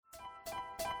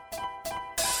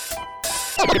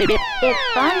It's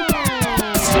fun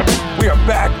time. We are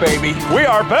back, baby. We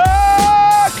are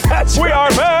back! We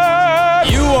are back!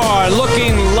 You are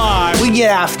looking live. We get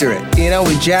after it. You know,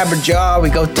 we jabber jaw, we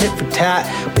go tit for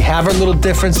tat, we have our little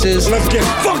differences. Let's get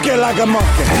funky like a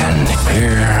monkey. And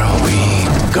here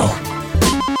we go.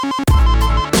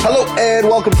 Hello and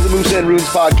welcome to the Moose and Runes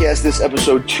podcast. This is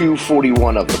episode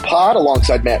 241 of the pod.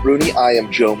 Alongside Matt Rooney, I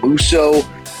am Joe Musso.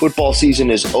 Football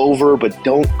season is over, but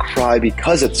don't cry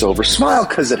because it's over. Smile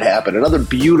because it happened. Another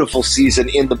beautiful season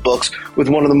in the books with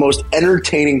one of the most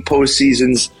entertaining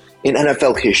postseasons in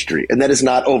NFL history. And that is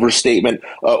not overstatement.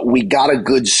 We got a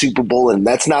good Super Bowl, and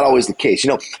that's not always the case.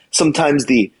 You know, sometimes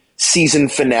the season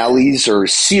finales or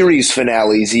series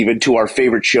finales even to our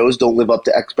favorite shows don't live up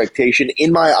to expectation.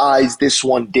 In my eyes, this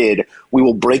one did. We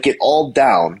will break it all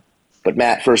down. But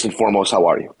Matt, first and foremost, how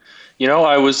are you? You know,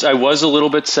 I was a little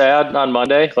bit sad on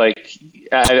Monday, like,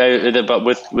 but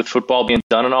with football being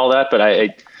done and all that. But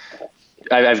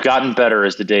I've gotten better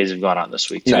as the days have gone on this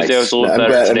week. Nice. Tuesday was a little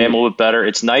better. Today I'm a little bit better.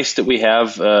 It's nice that we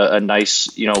have a nice,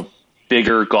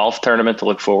 bigger golf tournament to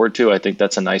look forward to. I think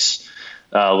that's a nice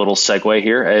little segue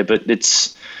here. But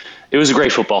it was a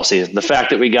great football season. The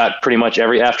fact that we got pretty much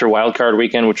after wild card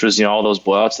weekend, which was all those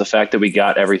blowouts, the fact that we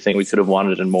got everything we could have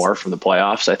wanted and more from the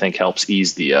playoffs, I think helps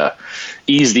ease the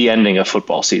ending of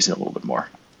football season a little bit more.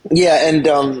 Yeah,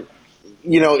 and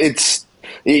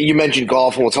you mentioned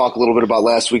golf, and we'll talk a little bit about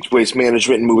last week's Waste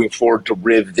Management and moving forward to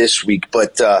Riv this week.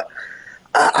 But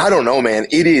I don't know, man.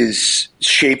 It is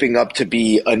shaping up to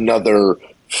be another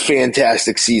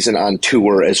fantastic season on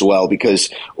tour as well, because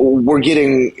we're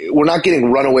not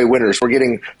getting runaway winners. We're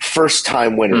getting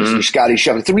first-time winners. Mm-hmm. Scotty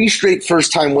Scheffler, 3 straight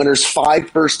first-time winners, 5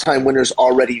 first-time winners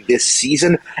already this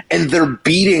season, and they're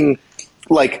beating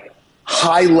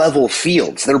high-level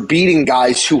fields. They're beating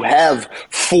guys who have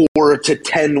 4 to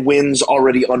 10 wins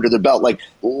already under their belt. Like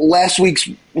last week's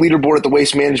leaderboard at the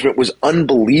Waste Management was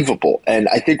unbelievable, and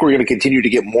I think we're going to continue to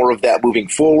get more of that moving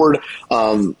forward.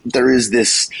 There is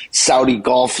this Saudi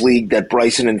Golf League that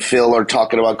Bryson and Phil are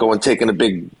talking about taking a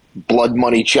big blood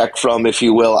money check from, if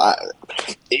you will.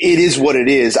 It is what it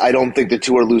is. I don't think the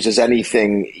tour loses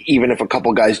anything, even if a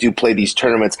couple guys do play these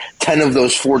tournaments. 10 of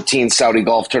those 14 Saudi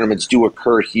golf tournaments do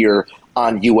occur here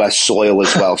on U.S. soil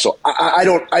as well. So I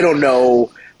don't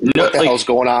know what the hell's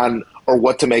going on or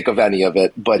what to make of any of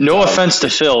it. But no offense to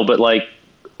Phil, but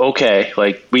okay,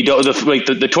 we don't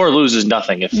the tour loses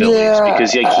nothing if Phil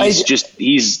leaves, because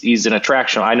he's an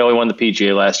attraction. I know he won the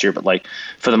PGA last year, but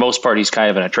for the most part he's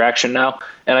kind of an attraction now.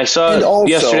 And I saw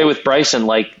yesterday with Bryson,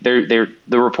 the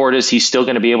report is he's still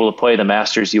going to be able to play the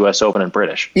Masters, U.S. Open, and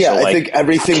British. Yeah, so, I think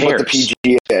everything but the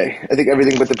PGA. I think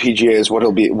everything but the PGA is what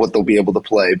they'll be able to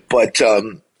play. But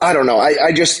I don't know.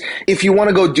 I just, if you want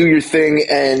to go do your thing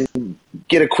and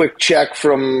get a quick check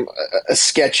from a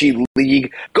sketchy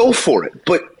league, go for it.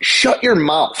 But shut your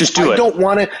mouth. Just do it.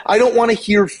 I don't want to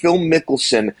hear Phil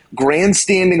Mickelson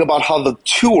grandstanding about how the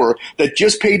tour that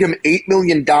just paid him $8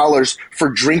 million for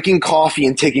drinking coffee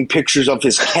and taking pictures of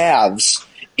his calves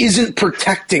isn't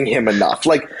protecting him enough.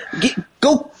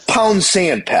 Go pound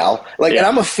sand, pal. And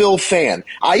I'm a Phil fan.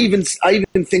 I even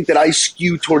think that I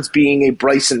skew towards being a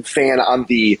Bryson fan on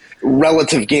the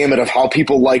relative gamut of how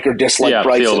people like or dislike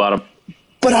Bryson. Feel about him.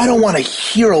 But I don't want to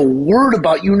hear a word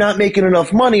about you not making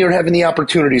enough money or having the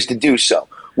opportunities to do so.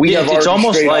 It's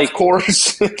almost like, of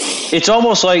course. It's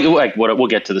almost like what we'll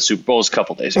get to the Super Bowls a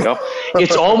couple days ago.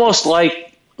 It's almost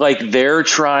like they're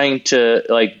trying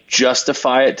to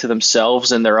justify it to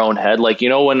themselves in their own head.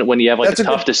 When you have a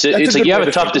tough decision, it's you have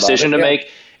a tough decision to make,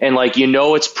 and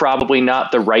it's probably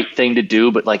not the right thing to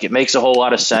do, but it makes a whole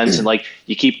lot of sense. And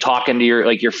you keep talking to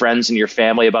your friends and your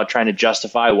family about trying to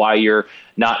justify why you're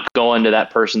not going to that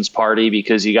person's party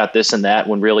because you got this and that,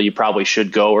 when really you probably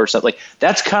should go or something.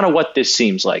 That's kind of what this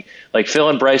seems like. Phil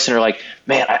and Bryson are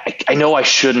man, I know I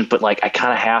shouldn't, but I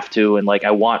kind of have to. And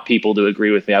I want people to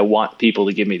agree with me. I want people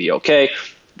to give me the okay.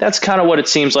 That's kind of what it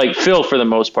seems like Phil, for the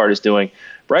most part, is doing.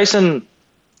 Bryson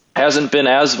hasn't been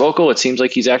as vocal. It seems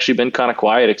like he's actually been kind of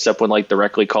quiet, except when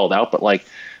directly called out. But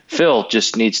Phil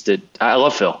just needs to, I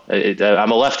love Phil.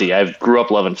 I'm a lefty. I grew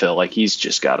up loving Phil. He's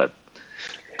just got to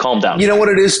calm down. You know what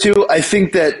it is too? I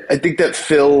think that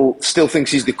Phil still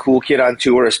thinks he's the cool kid on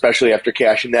tour, especially after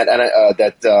cashing that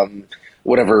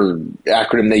whatever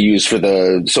acronym they use for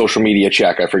the social media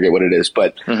check. I forget what it is,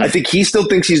 but I think he still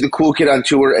thinks he's the cool kid on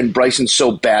tour, and Bryson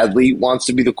so badly wants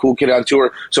to be the cool kid on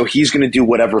tour, so he's going to do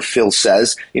whatever Phil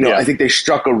says. I think they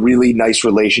struck a really nice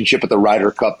relationship at the Ryder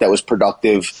Cup that was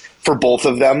productive for both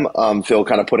of them. Phil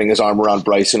kind of putting his arm around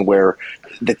Bryson where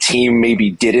the team maybe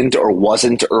didn't or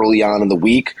wasn't early on in the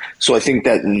week. So I think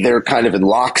that they're kind of in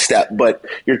lockstep. But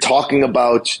you're talking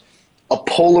about a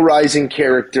polarizing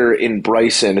character in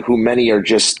Bryson, who many are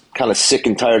just kind of sick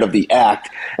and tired of the act,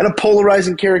 and a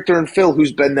polarizing character in Phil,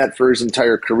 who's been that for his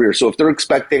entire career. So if they're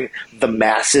expecting the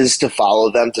masses to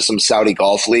follow them to some Saudi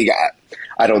golf league,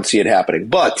 I don't see it happening.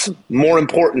 But more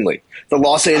importantly, the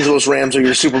Los Angeles Rams are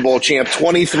your Super Bowl champ,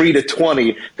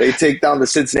 23-20. They take down the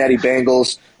Cincinnati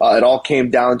Bengals. It all came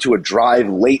down to a drive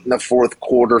late in the fourth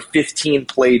quarter,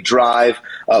 15-play drive.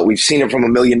 We've seen it from a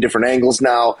million different angles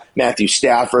now. Matthew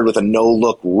Stafford with a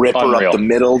no-look ripper Unreal. up the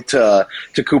middle to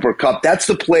Cooper Kupp. That's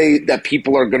the play that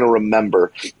people are going to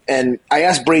remember. And I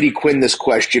asked Brady Quinn this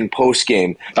question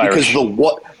post-game because the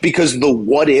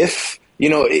what if,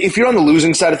 if you're on the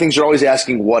losing side of things, you're always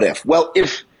asking what if. Well,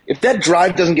 if that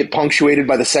drive doesn't get punctuated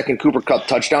by the second Cooper Kupp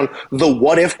touchdown, the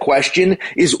what-if question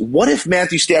is, what if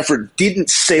Matthew Stafford didn't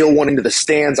sail one into the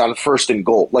stands on first and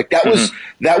goal? Like, that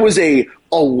was a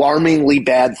alarmingly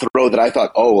bad throw that I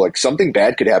thought, something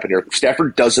bad could happen here.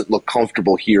 Stafford doesn't look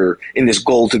comfortable here in this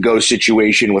goal-to-go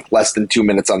situation with less than 2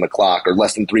 minutes on the clock or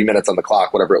less than 3 minutes on the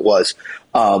clock, whatever it was.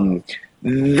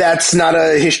 That's not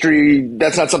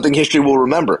something history will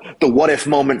remember. The what-if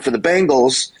moment for the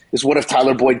Bengals is, what if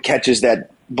Tyler Boyd catches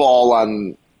that ball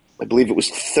on, I believe it was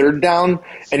third down,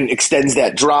 and extends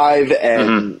that drive,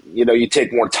 and you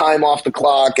take more time off the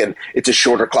clock, and it's a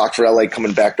shorter clock for LA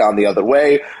coming back down the other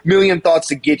way. Million thoughts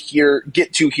to get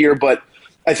to here, but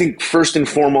I think first and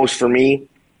foremost for me,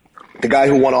 the guy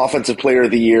who won Offensive Player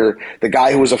of the Year, the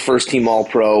guy who was a first-team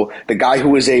All-Pro, the guy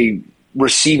who was a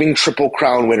receiving Triple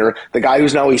Crown winner, the guy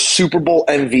who's now a Super Bowl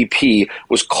MVP,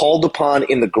 was called upon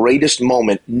in the greatest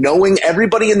moment, knowing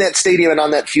everybody in that stadium and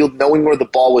on that field, knowing where the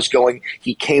ball was going.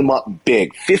 He came up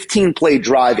big. 15-play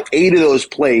drive, 8 of those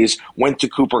plays went to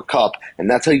Cooper Kupp, and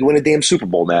that's how you win a damn Super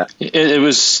Bowl, Matt. It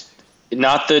was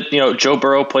not that, Joe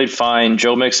Burrow played fine,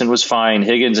 Joe Mixon was fine,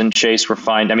 Higgins and Chase were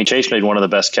fine. I mean, Chase made one of the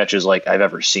best catches like I've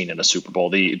ever seen in a Super Bowl.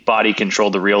 The body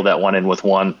controlled the reel that went in with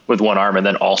one arm and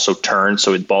then also turned,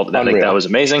 so it balled. I think that was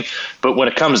amazing. But what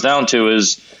it comes down to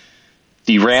is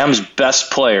the Rams' best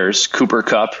players, Cooper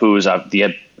Kupp, who is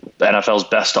the NFL's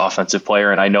best offensive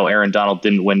player, and I know Aaron Donald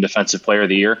didn't win Defensive Player of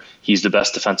the Year. He's the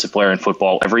best defensive player in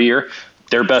football every year.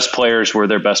 Their best players were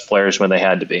their best players when they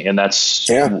had to be. And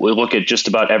we look at just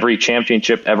about every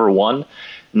championship ever won.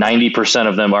 90%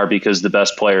 of them are because the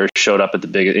best players showed up at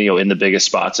in the biggest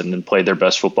spots and then played their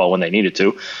best football when they needed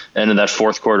to. And in that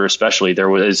fourth quarter, especially,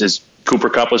 Cooper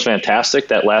Kupp was fantastic.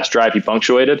 That last drive he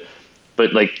punctuated,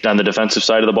 but like on the defensive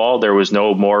side of the ball, there was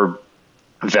no more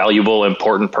valuable,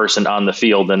 important person on the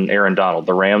field than Aaron Donald.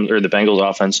 The Bengals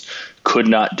offense could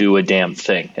not do a damn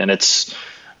thing. And it's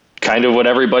kind of what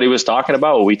everybody was talking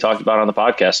about. What we talked about on the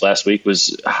podcast last week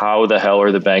was how the hell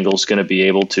are the Bengals going to be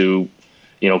able to,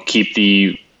 keep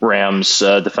the Rams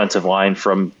defensive line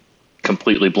from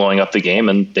completely blowing up the game,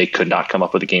 and they could not come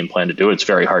up with a game plan to do it. It's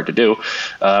very hard to do.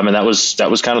 And that was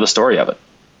kind of the story of it.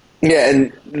 Yeah,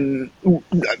 and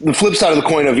the flip side of the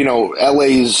coin of,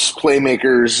 LA's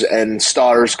playmakers and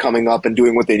stars coming up and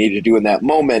doing what they need to do in that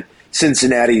moment,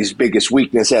 Cincinnati's biggest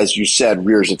weakness, as you said,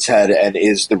 rears its head and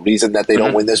is the reason that they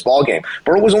don't win this ball game.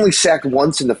 Burrow was only sacked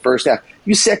once in the first half.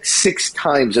 You sacked 6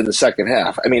 times in the second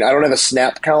half. I mean, I don't have a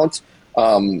snap count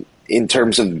in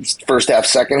terms of first half,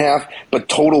 second half, but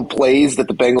total plays that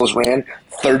the Bengals ran,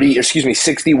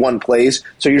 61 plays.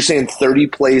 So you're saying 30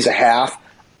 plays a half.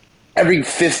 Every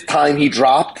fifth time he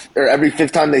dropped, or every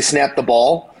fifth time they snapped the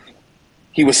ball,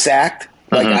 he was sacked.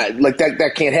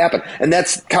 That can't happen. And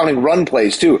that's counting run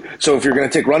plays, too. So if you're going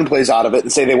to take run plays out of it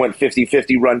and say they went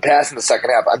 50-50 run pass in the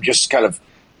second half, I'm just kind of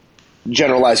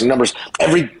generalizing numbers.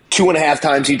 Every 2.5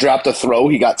 times he dropped a throw,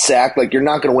 he got sacked. Like, you're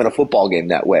not going to win a football game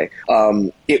that way.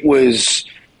 It was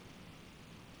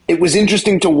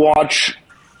interesting to watch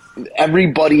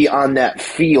everybody on that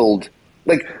field.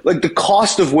 Like the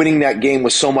cost of winning that game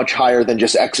was so much higher than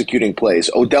just executing plays.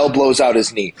 Odell blows out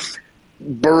his knee.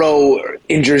 Burrow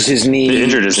injures his knee. He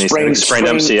injured his knee. Sprained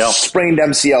MCL. Sprained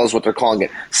MCL is what they're calling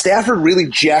it. Stafford really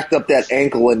jacked up that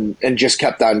ankle and just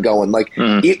kept on going.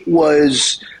 It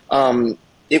was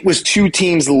 2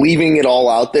 teams leaving it all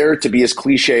out there, to be as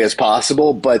cliche as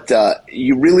possible, but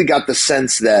you really got the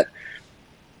sense that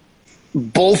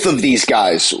both of these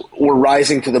guys were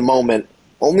rising to the moment.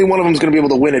 Only one of them is going to be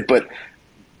able to win it, but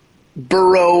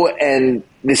Burrow and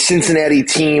the Cincinnati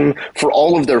team, for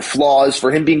all of their flaws,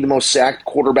 for him being the most sacked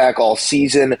quarterback all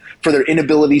season, for their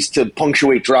inabilities to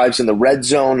punctuate drives in the red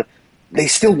zone, they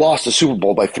still lost the Super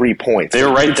Bowl by 3 points. They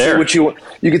were right there.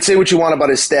 You could say what you want about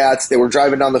his stats. They were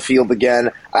driving down the field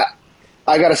again.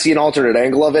 I got to see an alternate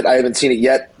angle of it. I haven't seen it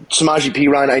yet. Samaje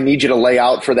Perine, I need you to lay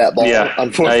out for that ball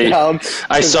on fourth down.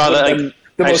 I saw that.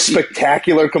 The most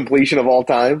spectacular completion of all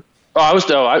time.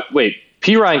 Wait.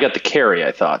 Perine got the carry,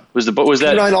 I thought. Was that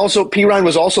Perine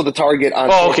was also the target on.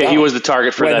 Oh, okay, he was the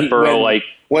target for that Burrow I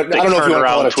don't know if you want to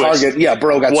call it a target. Yeah,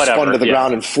 Burrow got spun to the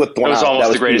ground and flipped one out. That was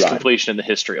almost the greatest completion in the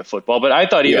history of football. But I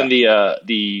thought even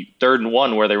the 3rd and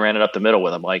 1 where they ran it up the middle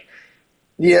with him, like.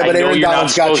 Yeah, but Aaron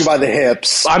Donald's got you by the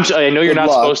hips. I know you're not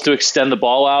supposed to extend the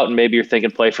ball out, and maybe you're thinking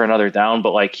play for another down,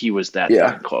 but like he was that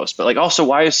darn close. But like also,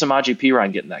 why is Samaje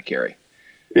Perine getting that carry?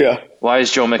 Yeah. Why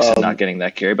is Joe Mixon not getting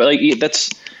that carry? But like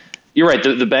you're right.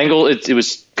 The Bengals, it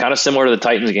was kind of similar to the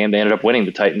Titans game. They ended up winning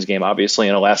the Titans game, obviously,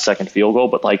 in a last-second field goal.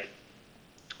 But like,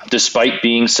 despite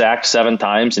being sacked 7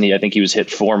 times, and I think he was hit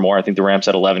 4 more. I think the Rams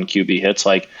had 11 QB hits.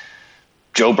 Like,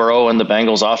 Joe Burrow and the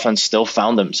Bengals offense still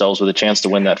found themselves with a chance to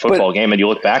win that football game. And you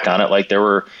look back on it, like there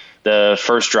were the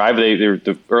first drive,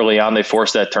 early on they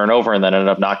forced that turnover and then ended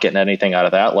up not getting anything out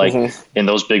of that. Like in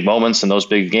those big moments and those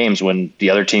big games when the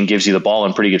other team gives you the ball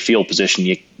in pretty good field position,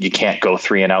 you can't go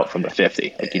 3 and out from the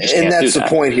 50. Like you just can't do that.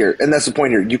 And that's the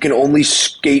point here. You can only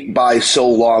skate by so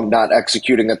long not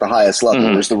executing at the highest level.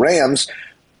 Whereas the Rams,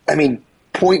 I mean,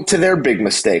 point to their big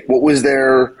mistake. What was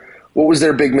their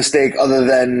big mistake other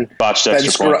than botched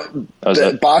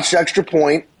extra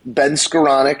point, Ben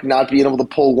Skoranek not being able to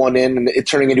pull one in and it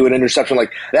turning into an interception?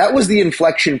 Like that was the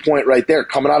inflection point right there.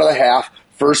 Coming out of the half,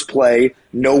 first play,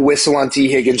 no whistle on T.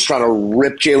 Higgins trying to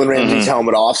rip Jalen Ramsey's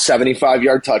helmet off,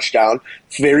 75-yard touchdown.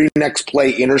 Very next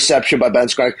play, interception by Ben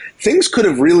Skoranek. Things could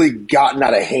have really gotten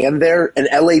out of hand there, and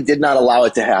LA did not allow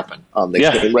it to happen. They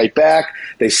came right back.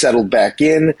 They settled back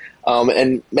in.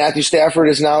 And Matthew Stafford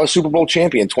is now a Super Bowl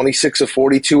champion, 26 of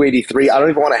 40, 283. I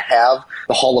don't even want to have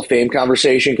the Hall of Fame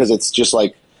conversation because it's just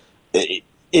like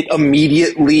it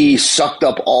immediately sucked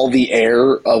up all the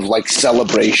air of like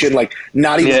celebration. Like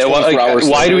not even 24 hours.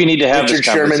 Why do we need to have this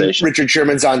conversation? Richard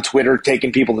Sherman's on Twitter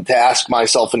taking people to task,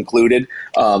 myself included.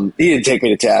 He didn't take me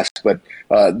to task, but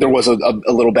there was a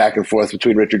little back and forth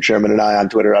between Richard Sherman and I on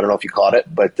Twitter. I don't know if you caught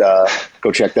it, but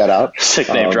go check that out. Sick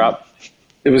name drop.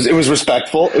 It was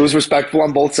respectful. It was respectful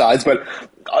on both sides. But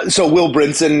so Will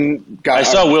Brinson got. I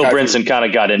saw Will Brinson kind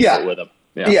of got into it with him.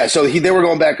 Yeah. So they were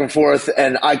going back and forth,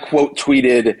 and I quote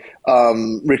tweeted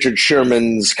Richard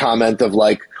Sherman's comment of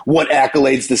like, "What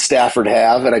accolades does Stafford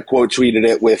have?" And I quote tweeted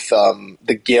it with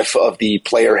the GIF of the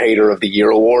Player Hater of the Year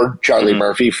award, Charlie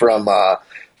Murphy from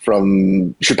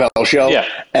Chappelle's show,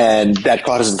 and that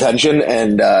caught his attention.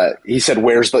 And he said,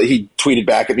 he tweeted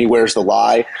back at me, "Where's the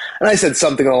lie?" And I said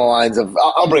something along the lines of,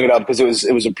 I'll bring it up because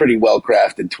it was a pretty well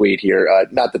crafted tweet here.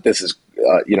 Not that this is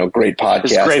great podcasting.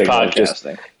 It's great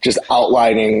podcasting. Just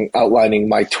outlining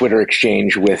my Twitter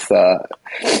exchange with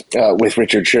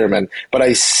Richard Sherman. But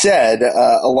I said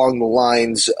along the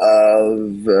lines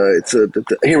of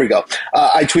here we go.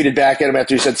 I tweeted back at him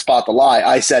after he said spot the lie.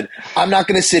 I said, I'm not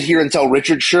going to sit here and tell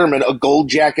Richard Sherman, a gold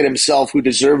jacket himself who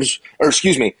deserves, I'm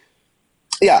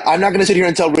not going to sit here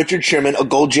and tell Richard Sherman, a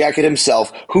gold jacket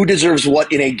himself, who deserves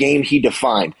what in a game he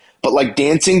defined. But like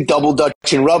dancing, double dutch,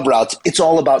 and rub routes, it's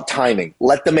all about timing.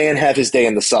 Let the man have his day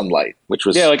in the sunlight, which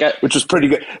was pretty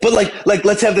good. But like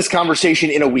let's have this conversation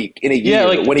in a week, in a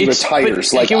year, when he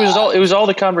retires. Like it was all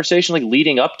the conversation like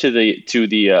leading up to the Super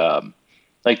Bowl.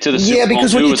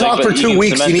 Because when you talk for 2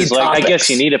 weeks, you need topics. I guess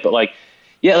you need it, but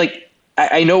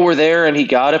I know we're there and he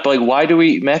got it, but like why do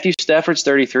we? Matthew Stafford's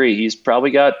 33. He's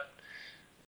probably got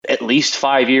at least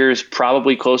 5 years,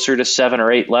 probably closer to 7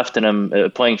 or 8 left in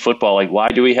him playing football. Like, why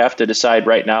do we have to decide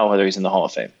right now whether he's in the Hall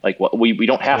of Fame? Like, we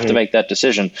don't have to make that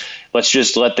decision. Let's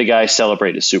just let the guy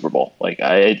celebrate his Super Bowl. Like,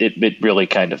 it really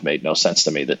kind of made no sense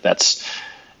to me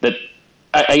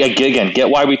I again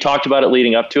get why we talked about it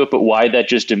leading up to it, but why that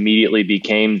just immediately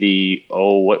became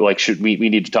should we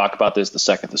need to talk about this the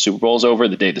second the Super Bowl's over,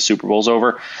 the day the Super Bowl's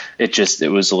over. It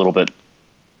was a little bit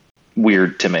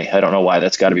weird to me. I don't know why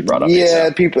that's got to be brought up. Yeah,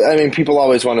 people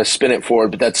always want to spin it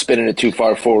forward, but that's spinning it too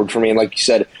far forward for me. And like you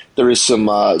said, there is some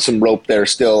rope there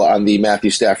still on the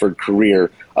Matthew Stafford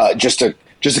career. Just to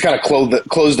kind of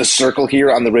close the circle here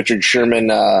on the Richard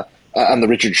Sherman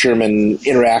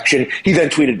interaction. He then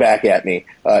tweeted back at me,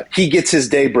 he gets his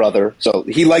day, brother. So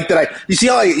he liked that you see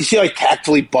how I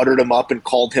tactfully buttered him up and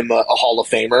called him a Hall of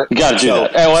Famer? You got to do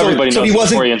that. Everybody knows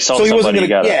before you insult somebody.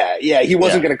 He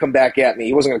wasn't going to come back at me.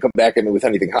 He wasn't going to come back at me with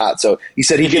anything hot. So he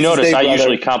said, if you notice, I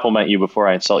usually compliment you before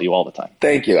I insult you all the time.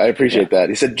 Thank you. I appreciate that.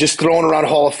 He said, just throwing around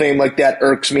Hall of Fame like that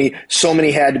irks me. So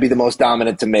many had to be the most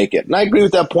dominant to make it. And I agree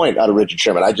with that point out of Richard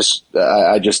Sherman. I just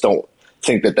don't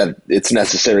think that it's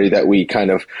necessary that we kind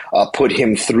of put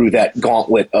him through that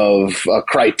gauntlet of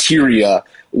criteria,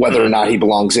 whether or not he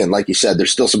belongs in. Like you said,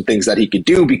 there's still some things that he could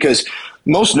do because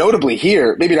most notably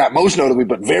here, maybe not most notably,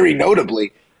 but very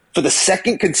notably, for the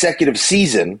second consecutive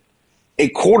season, a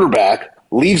quarterback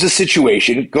leaves a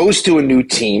situation, goes to a new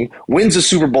team, wins a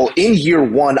Super Bowl in year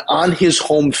one on his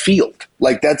home field.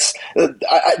 Like that's,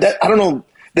 I don't know.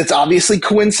 That's obviously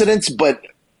coincidence, but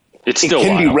it's still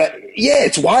wild. Be read. Yeah,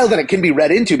 it's wild, and it can be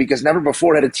read into because never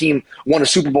before had a team won a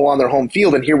Super Bowl on their home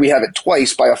field, and here we have it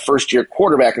twice by a first-year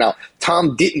quarterback. Now,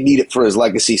 Tom didn't need it for his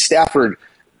legacy. Stafford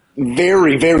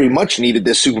very, very much needed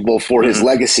this Super Bowl for his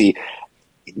legacy.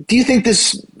 Do you think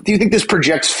this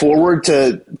projects forward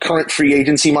to current free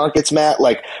agency markets, Matt?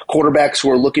 Like quarterbacks who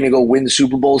are looking to go win the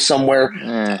Super Bowl somewhere.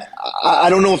 I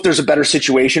don't know if there's a better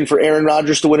situation for Aaron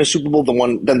Rodgers to win a Super Bowl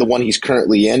than the one he's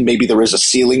currently in. Maybe there is a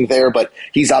ceiling there, but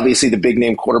he's obviously the big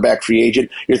name quarterback free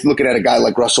agent. You're looking at a guy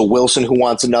like Russell Wilson who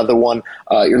wants another one.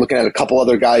 You're looking at a couple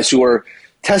other guys who are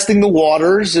testing the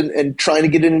waters and trying to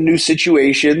get into new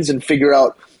situations and figure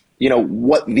out,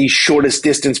 what the shortest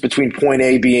distance between point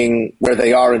A being where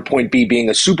they are and point B being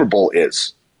a Super Bowl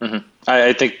is. Mm-hmm.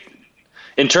 I think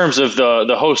in terms of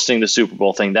the hosting the Super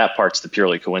Bowl thing, that part's the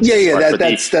purely coincidence. Yeah,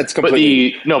 that's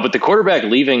completely. But the quarterback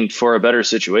leaving for a better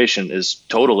situation is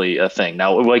totally a thing.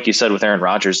 Now, like you said with Aaron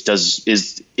Rodgers,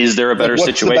 is there a better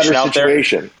situation out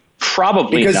there?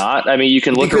 Probably not. I mean, you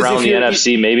can look around the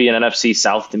NFC, maybe an NFC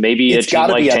South, maybe a team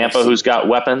like Tampa NFC. Who's got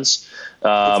weapons.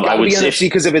 I would say NFC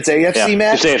because if it's AFC,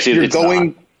 Matt, if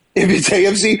it's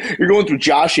AFC, you're going through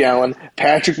Josh Allen,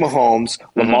 Patrick Mahomes,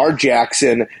 Lamar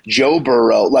Jackson, Joe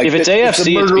Burrow. Like if it's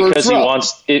AFC, it's because he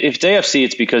wants. If it's AFC,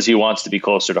 it's because he wants to be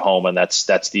closer to home, and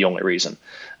that's the only reason.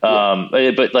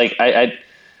 But like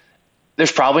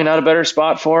there's probably not a better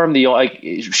spot for him.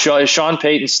 Sean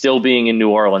Payton still being in New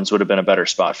Orleans would have been a better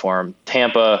spot for him.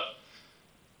 Tampa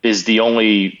is the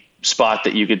only spot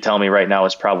that you could tell me right now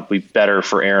is probably better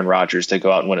for Aaron Rodgers to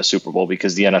go out and win a Super Bowl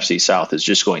because the NFC South is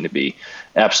just going to be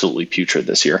absolutely putrid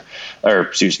this year, or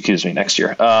excuse me, next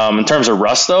year. In terms of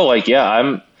Russ, though,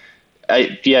 the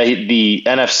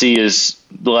NFC is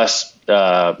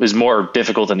is more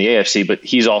difficult than the AFC, but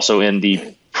he's also in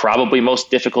the probably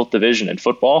most difficult division in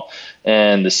football,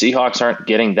 and the Seahawks aren't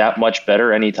getting that much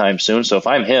better anytime soon. So if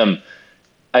I'm him,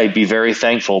 I'd be very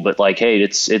thankful, but hey,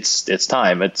 it's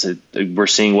time. We're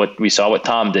seeing what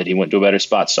Tom did. He went to a better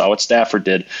spot. Saw what Stafford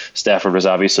did. Stafford was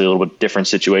obviously a little bit different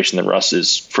situation than Russ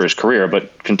is for his career,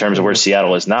 but in terms of where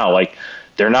Seattle is now,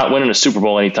 they're not winning a Super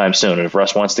Bowl anytime soon. And if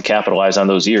Russ wants to capitalize on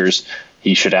those years,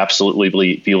 he should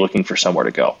absolutely be looking for somewhere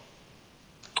to go.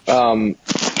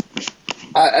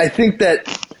 I think that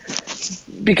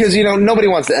because nobody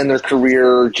wants to end their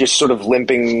career just sort of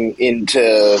limping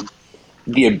into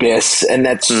the abyss, and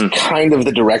that's kind of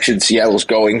the direction Seattle's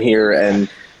going here. And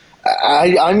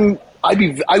I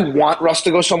want Russ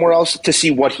to go somewhere else to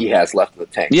see what he has left in the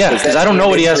tank. Yeah, because I don't know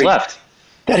what he has left.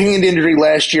 That hand injury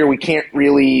last year, we can't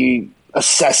really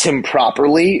assess him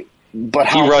properly. But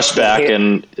he rushed back,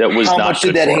 and it was not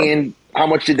good for him. How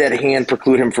much did that hand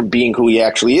preclude him from being who he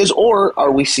actually is? Or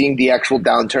are we seeing the actual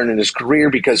downturn in his career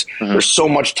because there's so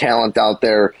much talent out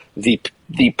there, the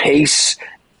pace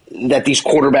that these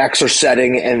quarterbacks are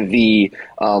setting and the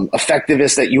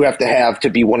effectiveness that you have to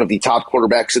be one of the top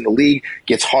quarterbacks in the league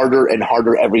gets harder and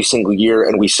harder every single year.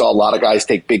 And we saw a lot of guys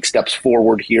take big steps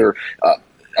forward here.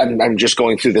 I'm just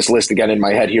going through this list again in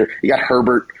my head here. You got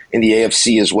Herbert in the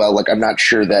AFC as well. I'm not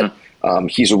sure that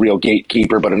he's a real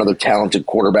gatekeeper, but another talented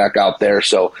quarterback out there.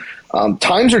 So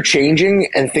times are changing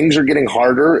and things are getting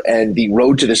harder, and the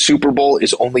road to the Super Bowl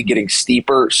is only getting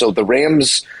steeper. So the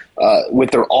Rams,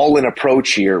 with their all-in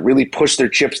approach here, really push their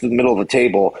chips to the middle of the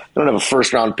table. They don't have a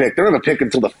first-round pick. They don't have a pick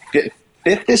until the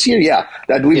fifth this year. Yeah,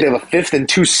 I believe they have a 5th and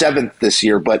 2 7th this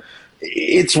year, but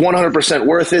it's 100%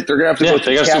 worth it. They're going to have to go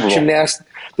through cap gymnastics.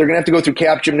 They're going to have to go through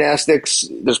cap gymnastics.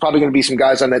 There's probably going to be some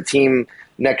guys on that team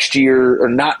next year, or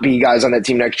not be guys on that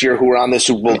team next year who are on the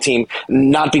Super Bowl team,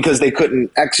 not because they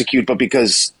couldn't execute, but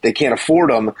because they can't afford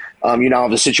them. You now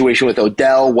have the situation with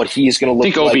Odell, what he's going to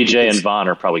look like. I think OBJ and Vaughn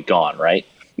are probably gone, right?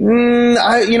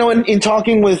 In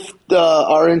talking with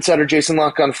our insider Jason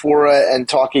LaConfora and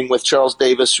talking with Charles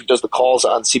Davis, who does the calls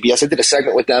on CBS, I did a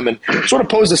segment with them and sort of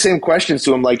posed the same questions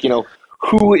to him,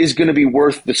 who is going to be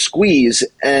worth the squeeze?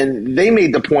 And they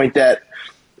made the point that,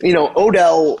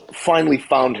 Odell finally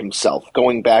found himself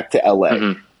going back to LA.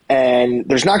 Mm-hmm. And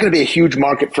there's not going to be a huge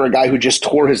market for a guy who just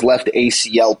tore his left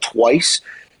ACL twice.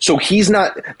 So he's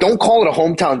not – don't call it a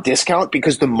hometown discount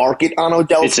because the market on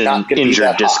Odell is not going to be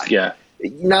that high. Yeah.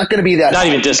 Not going to be that not high.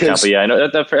 Not even discount, but yeah, I know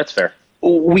that's fair.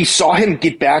 we saw him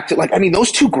get back to,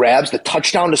 those two grabs, the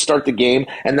touchdown to start the game,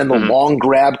 and then the long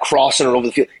grab crossing it over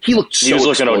the field. He looked so explosive. He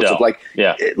was looking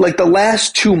Odell. Like the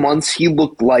last 2 months, he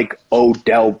looked like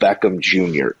Odell Beckham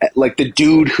Jr., like the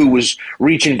dude who was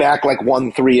reaching back like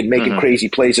 1-3 and making crazy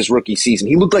plays his rookie season.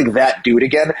 He looked like that dude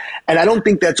again. And I don't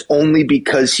think that's only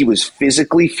because he was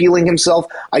physically feeling himself.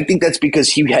 I think that's because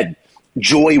he had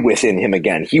joy within him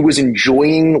again. He was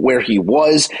enjoying where he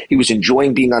was. He was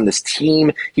enjoying being on this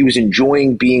team. He was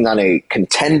enjoying being on a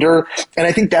contender. And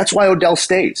I think that's why Odell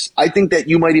stays. I think that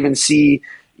you might even see,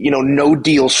 no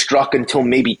deal struck until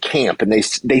maybe camp, and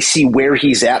they see where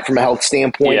he's at from a health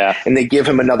standpoint, and they give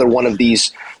him another one of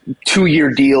these 2-year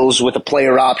deals with a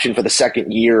player option for the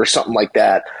second year or something like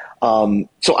that.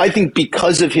 So I think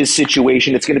because of his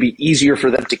situation, it's going to be easier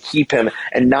for them to keep him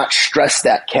and not stress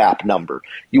that cap number.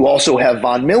 You also have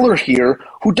Von Miller here,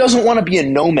 who doesn't want to be a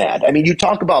nomad. I mean, you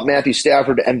talk about Matthew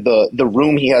Stafford and the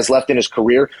room he has left in his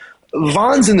career.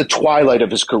 Von's in the twilight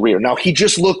of his career. Now, he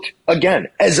just looked, again,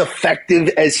 as effective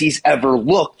as he's ever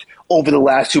looked over the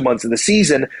last 2 months of the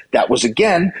season. That was,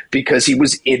 again, because he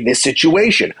was in this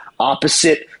situation,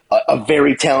 opposite a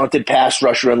very talented pass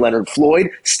rusher in Leonard Floyd,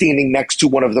 standing next to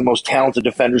one of the most talented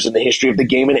defenders in the history of the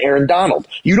game in Aaron Donald.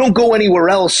 You don't go anywhere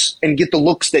else and get the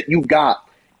looks that you got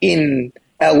in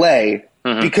L.A.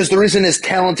 Because there isn't as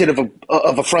talented of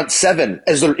a front seven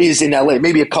as there is in L.A.,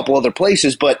 maybe a couple other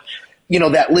places, but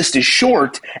that list is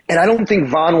short, and I don't think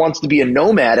Von wants to be a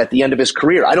nomad at the end of his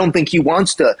career. I don't think he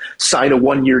wants to sign a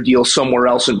 1-year deal somewhere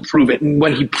else and prove it. And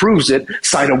when he proves it,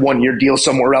 sign a 1-year deal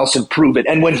somewhere else and prove it.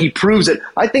 And when he proves it,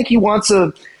 I think he wants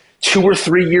a 2 or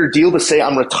 3 year deal to say,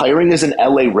 I'm retiring as an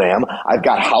LA Ram. I've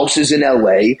got houses in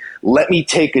LA. Let me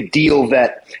take a deal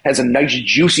that has a nice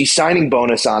juicy signing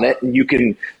bonus on it, and you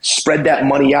can spread that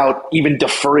money out, even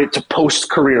defer it to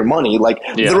post-career money.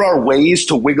 There are ways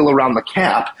to wiggle around the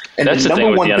cap. And that's the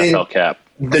number one thing, NFL cap.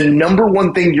 The number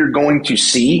one thing you're going to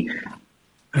see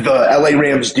the LA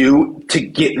Rams do to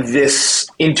get this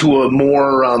into a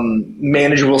more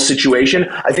manageable situation,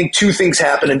 I think 2 things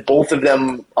happen, and both of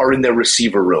them are in their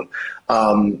receiver room.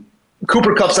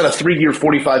 Cooper Kupp's on a 3-year,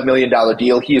 $45 million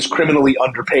deal. He is criminally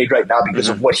underpaid right now because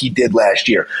of what he did last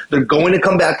year. They're going to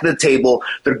come back to the table.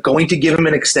 They're going to give him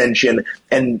an extension,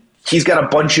 and he's got a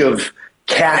bunch of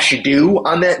cash due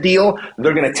on that deal.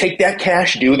 They're going to take that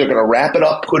cash due, they're going to wrap it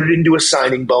up, put it into a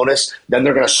signing bonus, then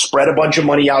they're going to spread a bunch of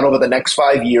money out over the next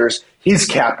 5 years. His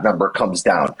cap number comes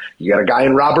down. You got a guy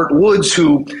in Robert Woods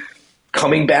who,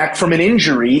 coming back from an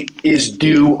injury, is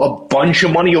due a bunch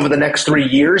of money over the next 3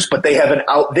 years, but they have an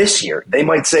out this year. They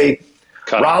might say,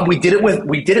 Rob, we did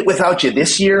it without you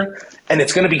this year, and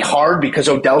it's going to be hard because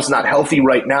Odell's not healthy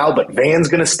right now, but Van's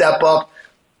going to step up.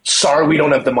 Sorry, we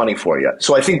don't have the money for you.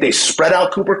 So I think they spread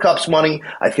out Cooper Kupp's money.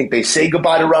 I think they say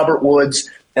goodbye to Robert Woods.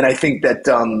 And I think that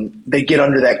they get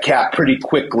under that cap pretty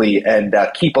quickly and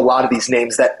keep a lot of these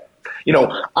names that,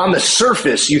 on the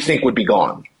surface you think would be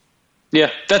gone.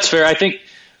 Yeah, that's fair. I think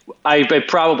I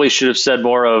probably should have said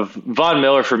more of Von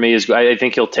Miller for me. I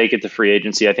think he'll take it to free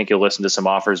agency. I think he'll listen to some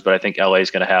offers, but I think LA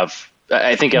is going to have –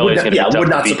 I think LA is going to be tough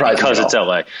to beat because it's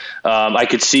LA. I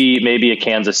could see maybe a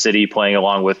Kansas City playing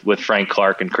along with Frank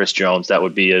Clark and Chris Jones. That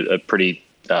would be a pretty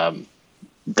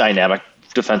dynamic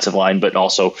defensive line, but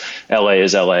also LA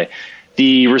is LA.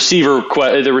 The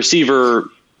receiver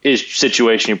is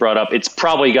situation you brought up. It's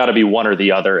probably got to be one or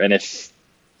the other. And if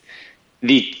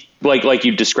like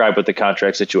you described with the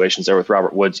contract situations there with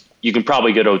Robert Woods, you can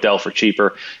probably get Odell for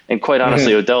cheaper. And quite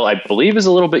honestly, Odell, I believe, is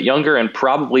a little bit younger and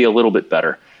probably a little bit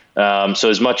better. So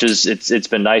as much as it's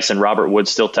been nice, and Robert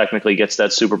Woods still technically gets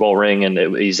that Super Bowl ring,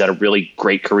 and he's had a really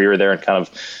great career there and kind of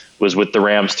was with the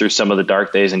Rams through some of the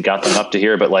dark days and got them up to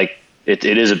here. But it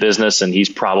is a business, and he's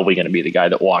probably going to be the guy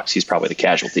that walks. He's probably the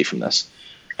casualty from this.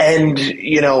 And,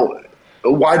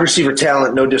 wide receiver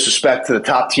talent, no disrespect to the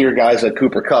top tier guys like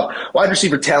Cooper Kupp, wide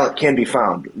receiver talent can be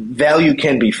found. Value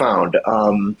can be found.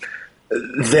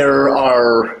 There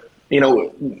are,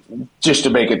 just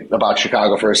to make it about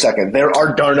Chicago for a second, there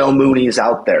are Darnell Mooneys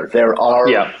out there. There are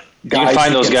guys you can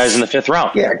find those guys in the 5th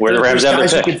round where the Rams have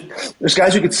their pick. There's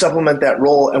guys who could supplement that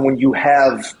role, and when you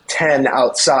have 10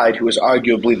 outside, who is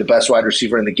arguably the best wide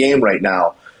receiver in the game right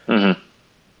now,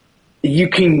 you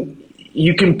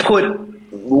can put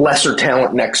lesser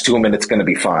talent next to him, and it's going to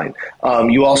be fine.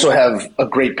 You also have a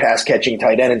great pass-catching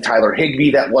tight end in Tyler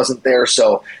Higbee that wasn't there.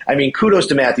 So, kudos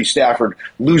to Matthew Stafford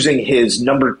losing his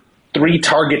number 3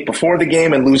 target before the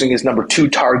game and losing his number 2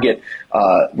 target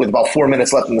with about 4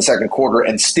 minutes left in the second quarter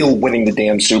and still winning the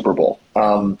damn Super Bowl.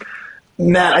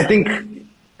 Matt, I think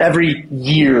every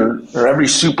year or every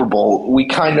Super Bowl, we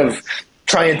kind of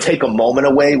try and take a moment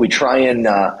away. We try and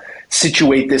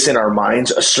situate this in our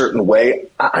minds a certain way.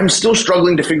 I'm still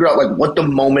struggling to figure out like what the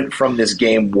moment from this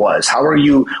game was.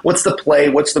 What's the play?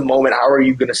 What's the moment? How are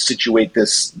you going to situate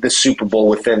this Super Bowl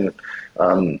within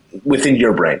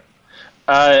your brain?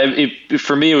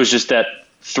 For me, it was just that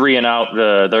 3 and out,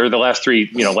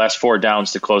 the last 4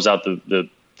 downs to close out the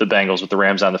Bengals with the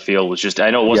Rams on the field was just,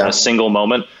 I know it wasn't a single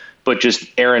moment, but just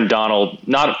Aaron Donald,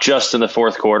 not just in the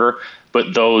fourth quarter,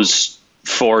 but those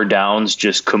 4 downs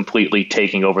just completely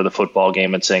taking over the football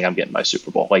game and saying, I'm getting my Super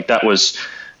Bowl. Like that was,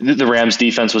 the Rams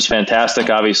defense was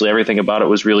fantastic. Obviously everything about it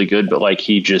was really good, but like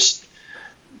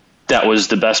that was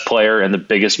the best player and the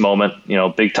biggest moment.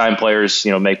 Big time players,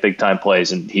 make big time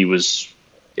plays. And it was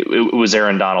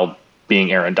Aaron Donald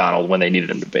being Aaron Donald when they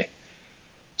needed him to be.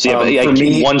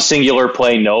 So one singular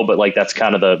play, no, but like that's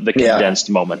kind of the condensed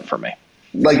moment for me.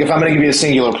 Like if I'm going to give you a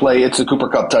singular play, it's a Cooper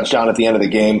Kupp touchdown at the end of the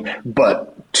game.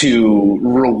 But to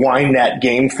rewind that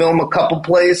game film a couple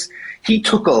plays, he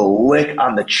took a lick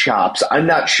on the chops. I'm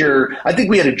not sure. I think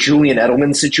we had a Julian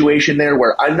Edelman situation there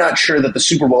where I'm not sure that the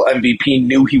Super Bowl MVP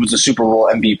knew he was a Super Bowl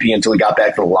MVP until he got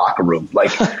back to the locker room.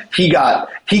 Like he got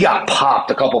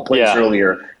popped a couple plays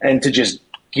earlier, and to just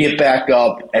get back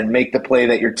up and make the play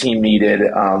that your team needed.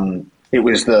 It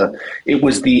was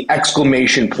the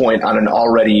exclamation point on an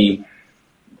already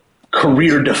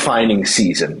career-defining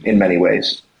season in many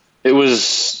ways. It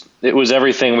was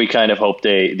everything we kind of hoped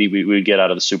we would get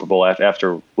out of the Super Bowl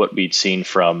after what we'd seen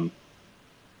from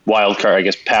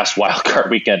past wild card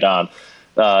weekend on.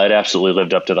 It absolutely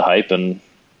lived up to the hype, and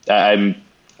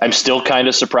I'm still kind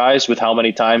of surprised with how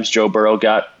many times Joe Burrow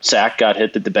got sacked, got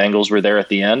hit, that the Bengals were there at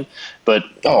the end. But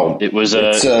it was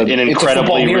an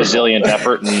incredibly resilient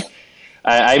effort, and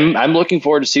I'm looking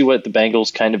forward to see what the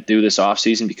Bengals kind of do this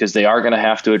offseason, because they are going to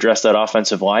have to address that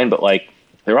offensive line. But like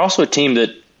they're also a team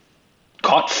that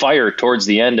caught fire towards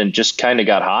the end and just kind of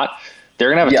got hot.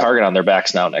 They're going to have a target on their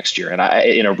backs now next year, and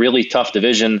in a really tough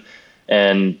division.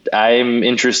 And I'm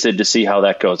interested to see how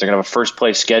that goes. They're going to have a first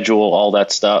place schedule, all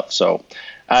that stuff. So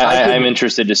I'm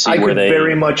interested to see where they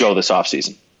go this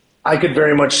offseason. I could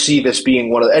very much see this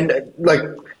being one of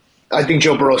I think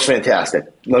Joe Burrow's fantastic.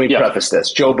 Let me preface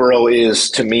this. Joe Burrow is,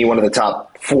 to me, one of the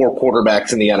top 4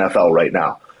 quarterbacks in the NFL right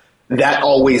now. That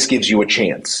always gives you a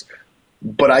chance.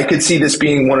 But I could see this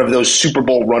being one of those Super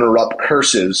Bowl runner-up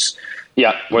curses.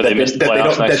 Yeah, where they miss the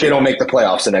playoffs that they don't make the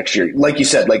playoffs the next year. Like you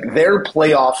said, like their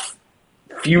playoff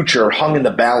future hung in the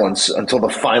balance until the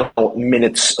final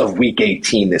minutes of Week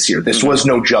 18 this year. This was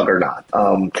no juggernaut.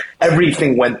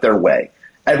 Everything went their way.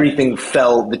 Everything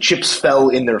fell. The chips fell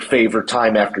in their favor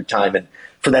time after time. And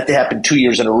for that to happen 2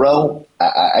 years in a row,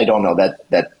 I don't know. That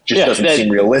just doesn't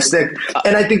seem realistic.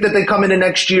 And I think that they come into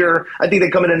next year. I think they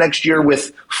come into next year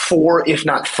with 4, if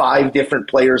not 5 different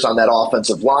players on that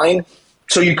offensive line.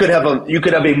 So you could have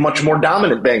a much more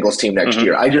dominant Bengals team next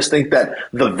year. I just think that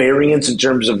the variance in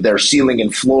terms of their ceiling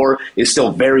and floor is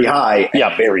still very high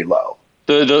and very low.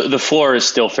 The floor is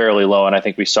still fairly low, and I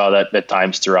think we saw that at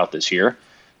times throughout this year.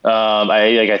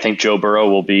 I think Joe Burrow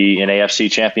will be in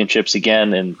AFC championships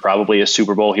again and probably a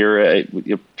Super Bowl here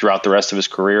throughout the rest of his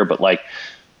career. But like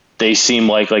they seem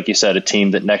like you said, a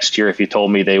team that next year, if you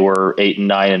told me they were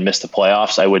 8-9 and missed the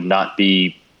playoffs, I would not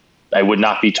be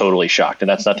totally shocked. And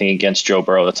that's nothing against Joe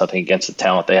Burrow. That's nothing against the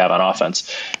talent they have on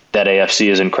offense. That AFC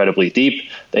is incredibly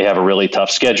deep. They have a really tough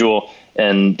schedule,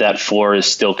 and that floor is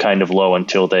still kind of low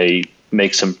until they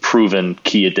make some proven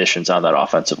key additions on that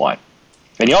offensive line.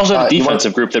 And you also have a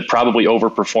defensive group that probably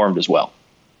overperformed as well.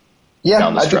 Yeah,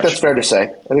 I think that's fair to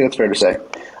say.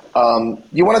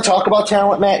 You want to talk about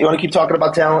talent, Matt? You want to keep talking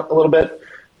about talent a little bit?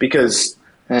 Because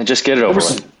just get it over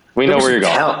with. We know where you're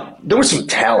going. There was some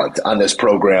talent on this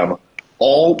program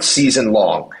all season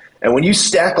long. And when you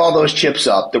stack all those chips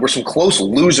up, there were some close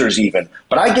losers even.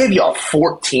 But I gave you a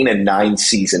 14-9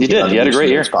 season. You did. You had a great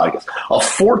year. Podcast. A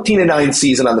 14-9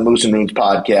 season on the Moose and Runes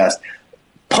podcast.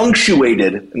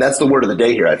 Punctuated, and that's the word of the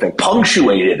day here, I think,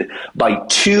 punctuated by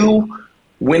 2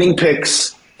 winning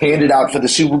picks handed out for the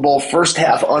Super Bowl. First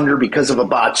half under because of a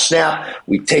botched snap.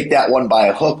 We take that one by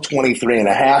a hook,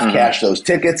 23.5, cash those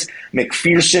tickets.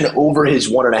 McPherson over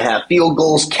his 1.5 field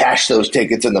goals, cash those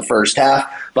tickets in the first half.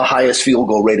 The highest field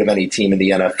goal rate of any team in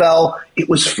the NFL. It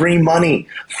was free money.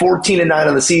 14-9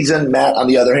 on the season. Matt, on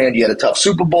the other hand, you had a tough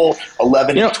Super Bowl.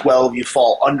 11-12, you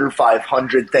fall under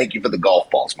 500. Thank you for the golf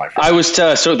balls, my friend. I was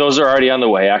so those are already on the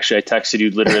way. Actually, I texted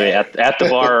you literally at the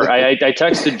bar. I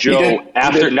texted Joe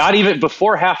after, not even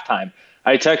before halftime.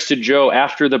 I texted Joe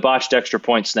after the botched extra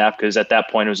point snap, because at that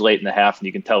point it was late in the half and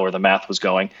you can tell where the math was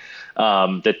going,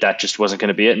 that just wasn't going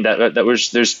to be it. And that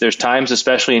was, there's times,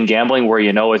 especially in gambling, where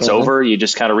it's over. You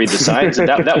just kind of read the signs. And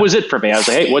that was it for me. I was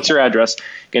like, hey, what's your address?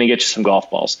 Going to get you some golf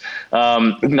balls.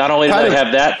 Not only did I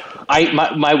have that,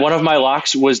 one of my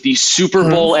locks was the Super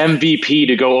Bowl MVP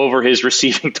to go over his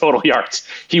receiving total yards.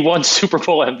 He won Super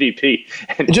Bowl MVP.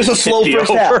 Just a slow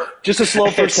first half. Just a slow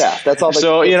first half. That's all.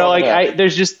 So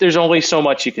there's only so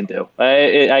much you can do.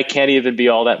 I can't even be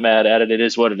all that mad at it. It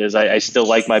is what it is. I still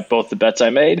like both the bets I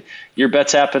made. Your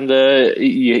bets happened to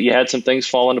you had some things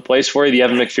fall into place for you. The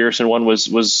Evan McPherson one was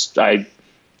the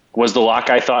lock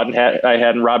I thought I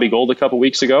had in Robbie Gould a couple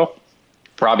weeks ago.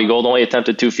 Robbie Gould only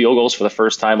attempted 2 field goals for the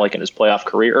first time, like in his playoff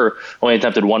career, or only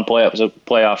attempted 1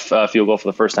 playoff field goal for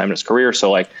the first time in his career.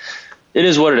 So, it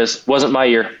is what it is. Wasn't my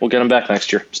year. We'll get him back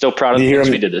next year. Still proud of the things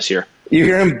we did this year. You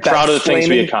hear him proud of the things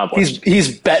we accomplished.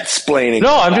 He's bet-splaining.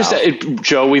 No, I'm just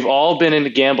Joe. We've all been into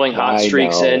gambling hot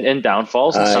streaks and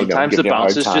downfalls, and sometimes the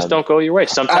bounces just don't go your way.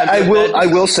 Sometimes I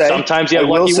will say. Sometimes you have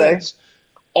lucky wins.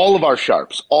 All of our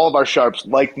sharps,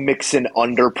 like Mixon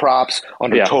under props,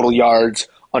 under total yards,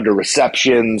 under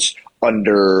receptions,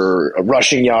 under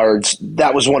rushing yards.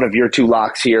 That was one of your 2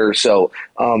 locks here. So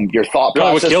your thought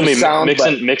process was sound.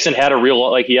 Mixon had a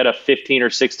real, he had a 15 or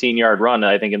 16 yard run,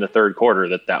 I think, in the third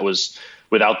quarter. That was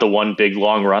without the one big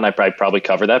long run. I probably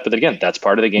cover that. But again, that's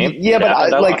part of the game. Yeah,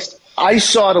 but I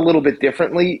saw it a little bit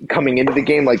differently coming into the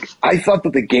game. I thought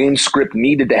that the game script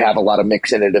needed to have a lot of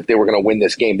mix in it if they were going to win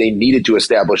this game. They needed to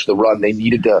establish the run. They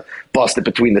needed to bust it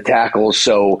between the tackles.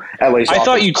 So LA's I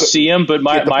thought you'd see him, but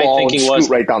my thinking was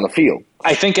right down the field.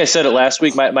 I think I said it last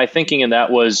week. My thinking in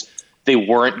that was they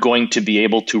weren't going to be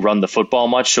able to run the football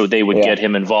much, so they would get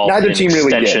him involved in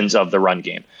extensions of the run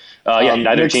game.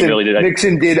 Neither team really did.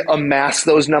 Mixon did amass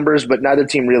those numbers, but neither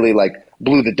team really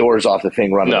blew the doors off the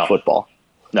thing running the football.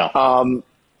 No.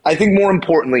 I think more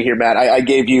importantly here, Matt, I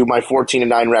gave you my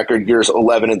 14-9 record, yours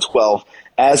 11-12,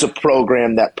 as a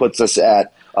program that puts us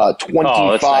at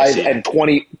 25 and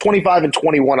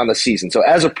 21 on the season. So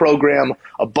as a program,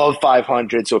 above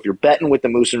 500. So if you're betting with the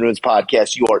Moose and Runes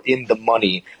podcast, you are in the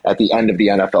money at the end of the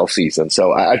NFL season.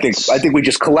 So I think we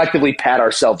just collectively pat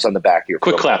ourselves on the back here.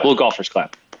 Quick clap, little golfer's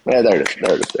clap. Yeah, there it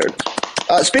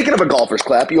is. Speaking of a golfer's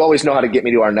clap, you always know how to get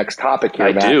me to our next topic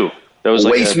here, Matt. I do. That was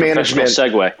waste a management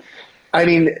segue. I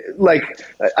mean,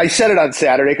 I said it on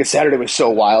Saturday because Saturday was so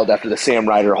wild after the Sam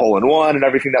Ryder hole-in-one and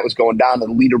everything that was going down, the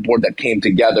leaderboard that came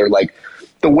together.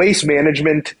 The waste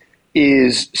management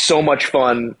is so much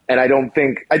fun, and I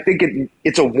think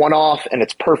it's a one-off, and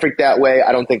it's perfect that way.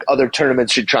 I don't think other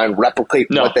tournaments should try and replicate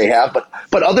what they have,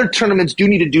 but other tournaments do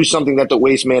need to do something that the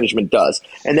waste management does,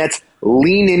 and that's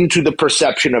lean into the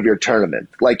perception of your tournament.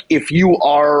 If you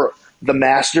are the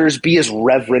Masters, be as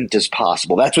reverent as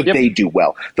possible. That's what they do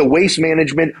well. The waste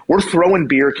management, we're throwing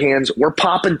beer cans, we're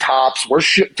popping tops, we're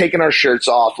taking our shirts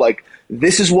off.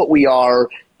 This is what we are.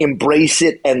 Embrace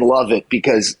it and love it,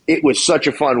 because it was such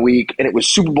a fun week, and it was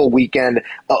Super Bowl weekend,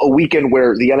 a weekend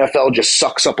where the NFL just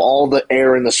sucks up all the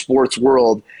air in the sports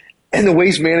world, and the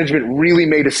waste management really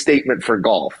made a statement for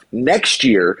golf. Next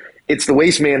year, it's the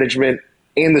waste management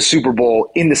and the Super Bowl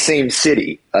in the same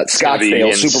city,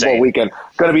 Scottsdale, Super Bowl weekend.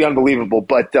 Going to be unbelievable.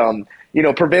 But,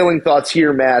 prevailing thoughts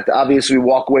here, Matt. Obviously,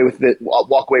 walk away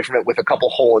from it with a couple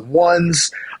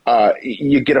hole-in-ones.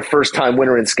 You get a first-time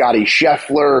winner in Scotty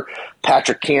Scheffler.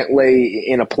 Patrick Cantlay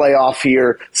in a playoff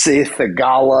here. Seth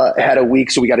Theegala had a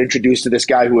week, so we got introduced to this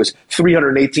guy who was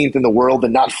 318th in the world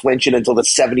and not flinching until the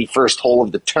 71st hole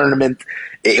of the tournament.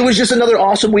 It was just another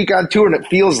awesome week on tour, and it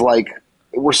feels like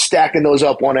we're stacking those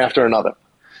up one after another.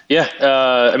 Yeah,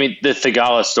 the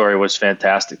Theegala story was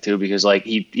fantastic too, because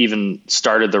he even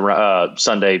started the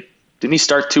Sunday. Didn't he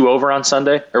start 2 over on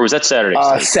Sunday, or was that Saturday?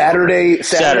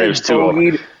 Saturday was 2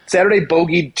 over. Saturday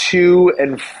bogeyed 2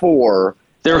 and 4.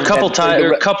 There were a couple times.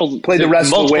 Played the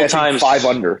rest of the way. 5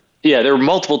 under. Yeah, there were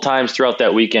multiple times throughout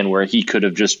that weekend where he could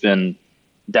have just been.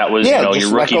 That was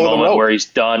your rookie moment where he's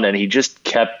done, and he just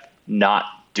kept not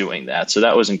doing that. So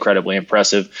that was incredibly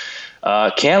impressive.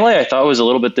 Cantlay, I thought was a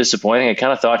little bit disappointing. I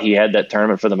kind of thought he had that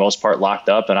tournament for the most part locked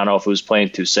up, and I don't know if he was playing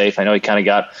too safe. I know he kind of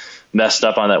got messed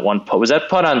up on that one putt. Was that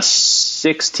putt on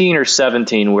 16 or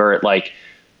 17 where it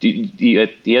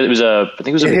it was a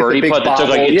birdie putt that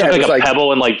took a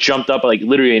pebble and jumped up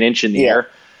literally an inch in the air.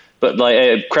 But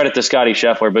credit to Scotty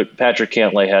Scheffler, but Patrick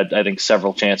Cantlay had, I think,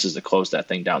 several chances to close that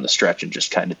thing down the stretch and just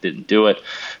kind of didn't do it.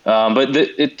 But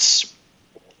it's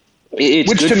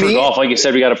good for golf. Like you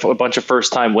said, we got a bunch of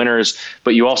first-time winners,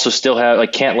 but you also still have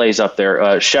Cantlay's up there.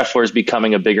 Scheffler's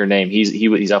becoming a bigger name.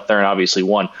 He's up there and obviously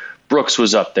won. Brooks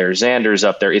was up there, Xander's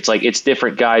up there. It's like it's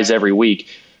different guys every week,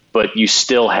 but you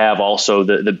still have also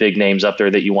the big names up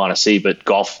there that you want to see. But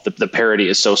golf, the parity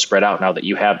is so spread out now that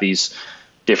you have these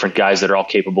different guys that are all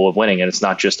capable of winning, and it's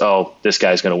not just, oh, this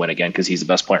guy's going to win again because he's the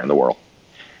best player in the world.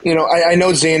 I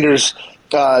know Xander's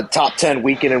top 10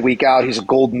 week in and week out. He's a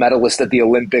gold medalist at the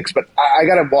Olympics, but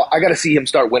I gotta see him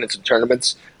start winning some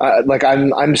tournaments.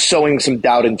 I'm sowing some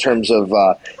doubt in terms of.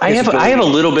 I have a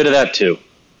little bit of that too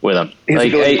with him. His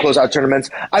ability to close out tournaments.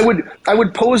 I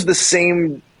would pose the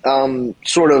same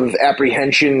sort of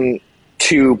apprehension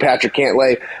to Patrick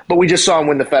Cantlay, but we just saw him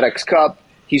win the FedEx Cup.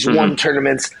 He's won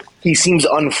tournaments. He seems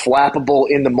unflappable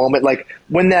in the moment. Like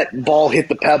when that ball hit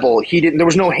the pebble, there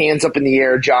was no hands up in the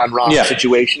air, John Rahm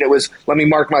situation. It was, let me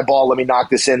mark my ball, let me knock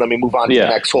this in, let me move on to the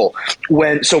next hole.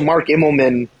 So Mark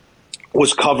Immelman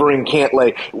was covering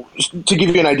Cantlay. To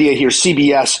give you an idea here,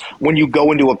 CBS, when you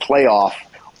go into a playoff,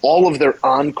 all of their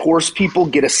on-course people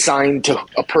get assigned to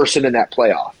a person in that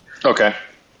playoff. Okay.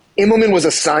 Immelman was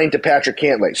assigned to Patrick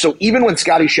Cantlay. So even when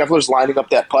Scottie Scheffler's lining up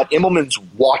that putt, Immelman's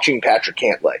watching Patrick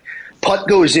Cantlay. Putt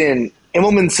goes in.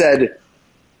 Immelman said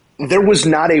there was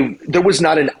not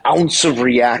an ounce of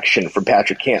reaction from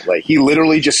Patrick Cantlay. He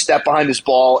literally just stepped behind his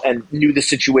ball and knew the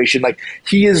situation. Like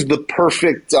he is the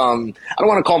perfect. I don't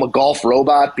want to call him a golf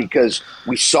robot because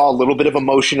we saw a little bit of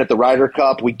emotion at the Ryder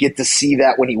Cup. We get to see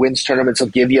that when he wins tournaments, he'll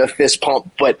give you a fist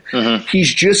pump. But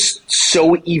he's just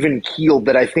so even keeled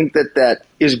that I think that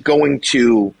is going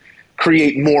to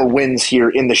create more wins here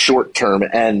in the short term.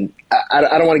 And I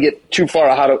don't want to get too far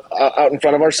out in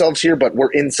front of ourselves here, but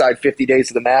we're inside 50 days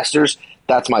of the Masters.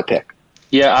 That's my pick.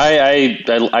 Yeah,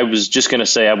 I was just going to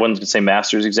say, I wasn't going to say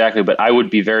Masters exactly, but I would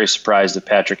be very surprised if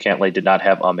Patrick Cantlay did not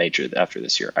have a major after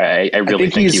this year. I really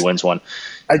think he wins one.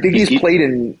 I think he's played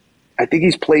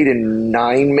in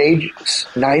 9 majors,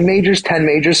 10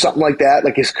 majors, something like that.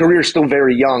 Like his career is still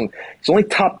very young. He's only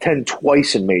top 10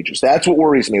 twice in majors. That's what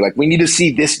worries me. Like we need to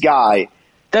see this guy.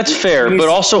 That's fair, but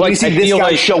also like I feel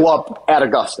like show up at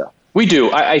Augusta. We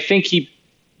do. I think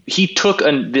he took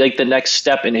the next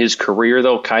step in his career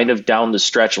though, kind of down the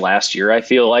stretch last year. I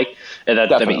feel like, and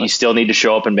that I mean, you still need to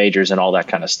show up in majors and all that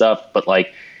kind of stuff. But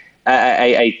like,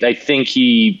 I think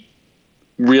he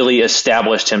really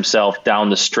established himself down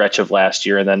the stretch of last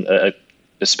year, and then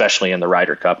especially in the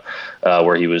Ryder Cup,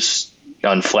 where he was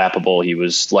unflappable. He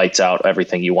was lights out,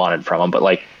 everything you wanted from him. But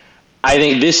like, I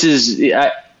think this is.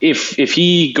 If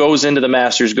he goes into the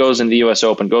Masters, goes into the U.S.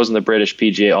 Open, goes in the British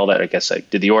PGA, all that, I guess I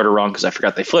did the order wrong because I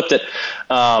forgot they flipped it.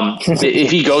 If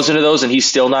he goes into those and he's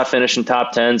still not finishing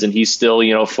top tens and he's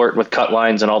still flirting with cut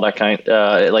lines and all that kind,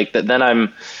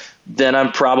 then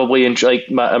I'm probably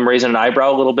I'm raising an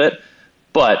eyebrow a little bit.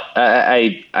 But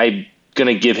I'm going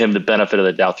to give him the benefit of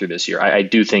the doubt through this year. I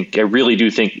really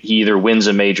do think he either wins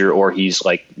a major or he's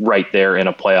like right there in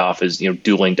a playoff, is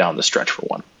dueling down the stretch for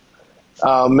one.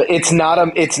 It's not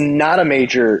a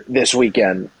major this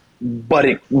weekend, but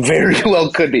it very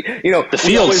well could be. The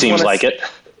field seems like it.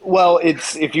 Well,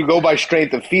 it's if you go by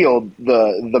strength of field,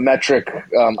 the metric.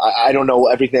 I don't know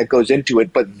everything that goes into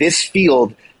it, but this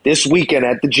field this weekend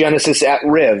at the Genesis at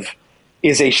Riv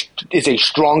is a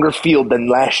stronger field than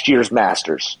last year's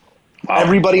Masters. Wow.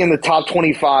 Everybody in the top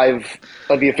 25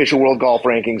 of the official World Golf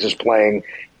Rankings is playing.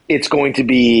 It's going to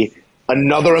be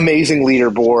another amazing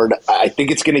leaderboard. I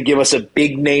think it's going to give us a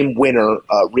big name winner.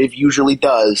 Riv usually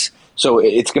does. So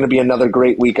it's going to be another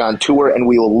great week on tour, and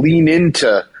we will lean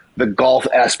into the golf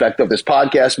aspect of this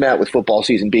podcast, Matt, with football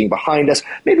season being behind us.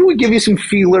 Maybe we give you some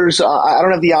feelers. I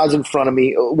don't have the odds in front of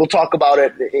me. We'll talk about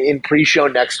it in pre-show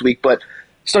next week, but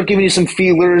start giving you some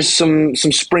feelers, some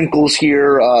sprinkles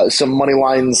here, some money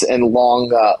lines and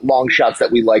long shots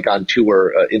that we like on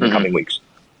tour in the coming weeks.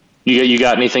 You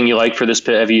got anything you like for this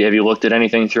pit? Have you looked at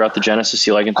anything throughout the Genesis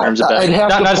you like in terms of that? I'd have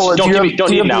to pull it.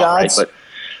 Don't need an outright, but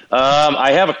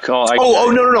I have a call.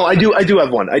 No. I do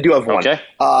have one. Okay.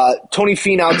 Tony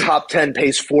Finau top 10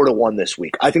 pays 4-1 this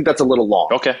week. I think that's a little long.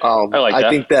 Okay. I like that. I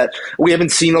think that we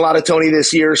haven't seen a lot of Tony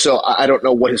this year, so I don't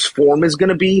know what his form is going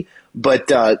to be,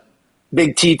 but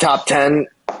Big T top 10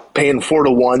 paying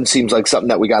 4-1 seems like something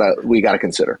that we gotta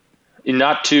consider. I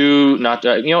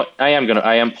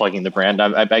am plugging the brand.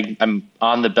 I'm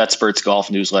on the BetSperts Golf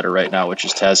newsletter right now, which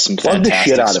just has some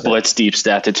fantastic splits, deep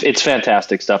stats. It's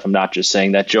fantastic stuff. I'm not just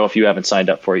saying that, Joe. If you haven't signed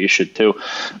up for it, you should too.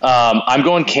 I'm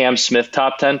going Cam Smith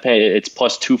top 10. It's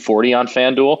plus 240 on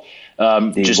FanDuel.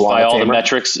 Just by all the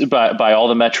metrics, by all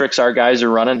the metrics our guys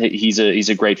are running, he's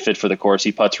a great fit for the course.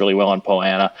 He putts really well on Poa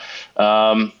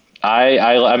annua.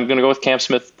 I'm going to go with Cam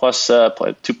Smith plus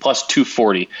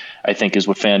 240. I think is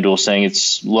what FanDuel is saying.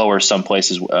 It's lower some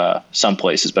places, but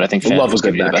I think FanDuel is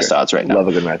going to be the best odds right now. Love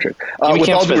a good metric. With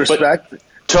all due respect,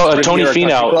 Tony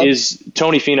Riviera Country Club?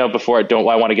 Tony Finau. Before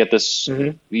I want to get this.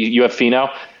 You have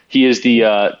Finau. He is the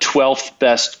 12th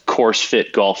best course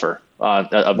fit golfer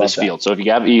of this field. So if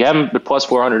you have him at plus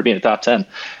 400 to be in the top 10,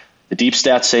 the deep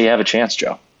stats say you have a chance,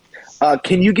 Joe.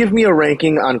 Can you give me a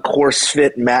ranking on course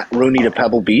fit Matt Rooney to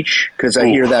Pebble Beach? Because I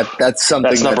hear that's something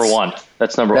that's number one.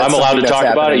 That's number one. I'm allowed to talk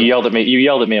about it. You yelled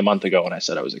at me a month ago when I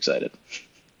said I was excited.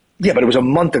 Yeah, but it was a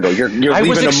month ago. You're I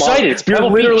was leaving excited. It's You're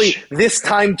Pebble literally Beach. this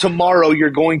time tomorrow. You're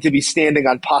going to be standing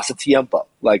on Pasatiempo.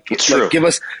 It's true. Give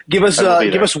us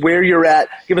where you're at.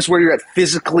 Give us where you're at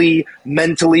physically,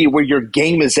 mentally, where your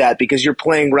game is at, because you're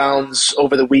playing rounds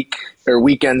over the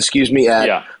weekend. Excuse me,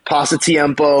 at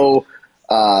Pasatiempo,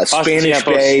 Spanish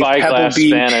Bay, Pebble Spyglass, Beach.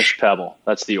 Spanish Pebble.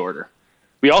 That's the order.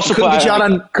 We also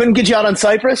couldn't get you out on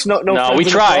Cyprus. No, we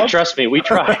tried. Trust me, we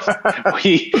tried.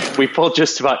 we pulled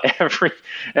just about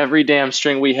every damn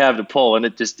string we have to pull, and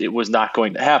it was not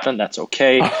going to happen. That's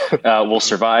okay. We'll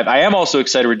survive. I am also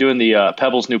excited. We're doing the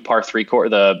Pebbles new par 3 course,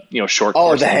 the short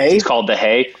course. The Hay. It's called the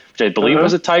Hay, which I believe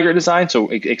was a Tiger design. So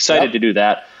excited to do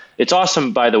that. It's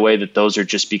awesome, by the way, that those are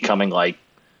just becoming like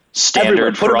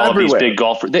standard for all of these big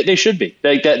golfers. They should be.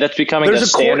 That's becoming a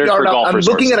standard for golfers.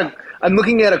 I'm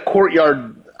looking at a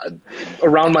courtyard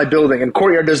around my building, and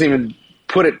courtyard doesn't even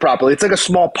put it properly. It's like a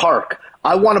small park.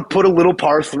 I want to put a little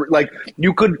par 3. Like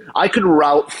I could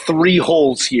route 3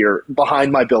 holes here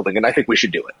behind my building, and I think we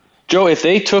should do it. Joe, if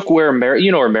they took where where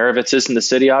Maravitz is in the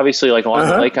city, obviously, like along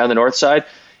the lake on the north side,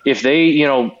 if they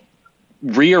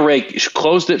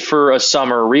closed it for a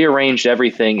summer, rearranged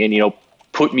everything, and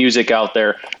put music out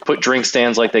there, put drink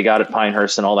stands like they got at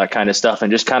Pinehurst and all that kind of stuff,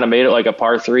 and just kind of made it like a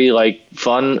par 3, like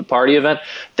fun party event,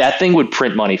 that thing would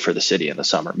print money for the city in the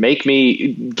summer. Give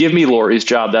me Laurie's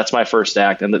job. That's my first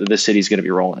act, and the city's going to be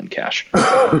rolling in cash.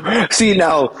 See,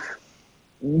 now,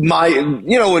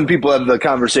 when people have the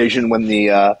conversation when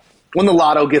the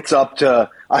lotto gets up to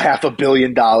 $500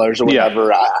 million or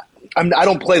whatever, I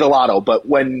don't play the lotto, but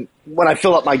when I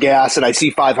fill up my gas and I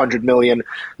see 500 million,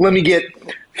 let me get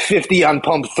 50 on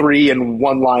pump 3 and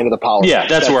 1 line of the power. Yeah,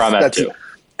 that's where I'm at too.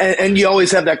 And you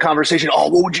always have that conversation. Oh,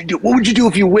 what would you do? What would you do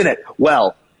if you win it?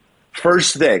 Well,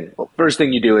 first thing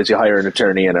you do is you hire an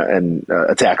attorney and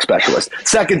a tax specialist.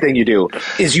 Second thing you do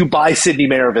is you buy Sidney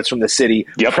Maravitz from the city,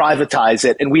 privatize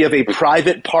it, and we have a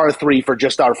private par 3 for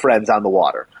just our friends on the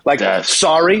water.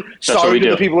 Sorry to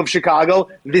the people of Chicago.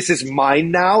 This is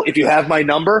mine now. If you have my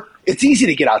number, it's easy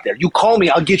to get out there. You call me,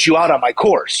 I'll get you out on my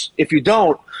course. If you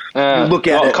don't, you look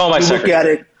at it. Call my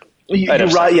secretary.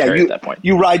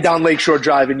 You ride down Lakeshore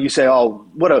Drive and you say, "Oh,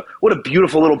 what a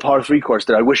beautiful little par 3 course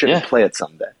there. I wish I could play it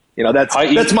someday."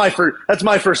 That's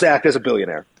my first act as a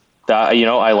billionaire.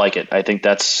 I like it. I think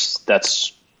that's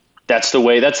the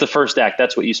way. That's the first act.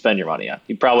 That's what you spend your money on.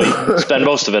 You probably spend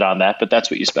most of it on that, but that's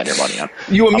what you spend your money on.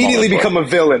 You immediately become a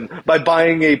villain by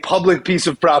buying a public piece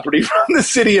of property from the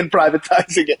city and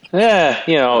privatizing it.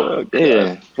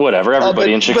 Whatever.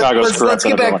 Everybody in Chicago is corrupt.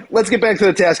 Let's get back to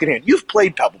the task at hand. You've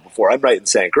played Pebble before. I'm right in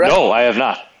saying, correct? No, I have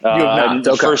not. You have not.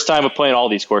 The first time of playing all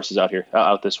these courses out here,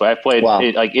 out this way. I've played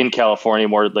in California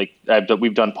more.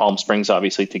 We've done Palm Springs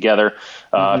obviously together.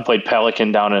 I've played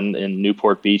Pelican down in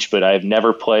Newport Beach, but I've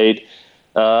never played.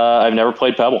 I've never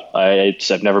played Pebble.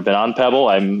 I've never been on Pebble.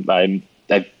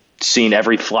 I've seen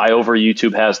every flyover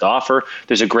YouTube has to offer.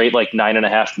 There's a great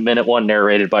 9.5 minute one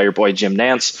narrated by your boy Jim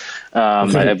Nance.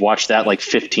 I've watched that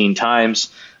 15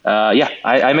 times.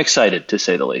 I'm excited to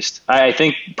say the least. I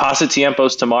think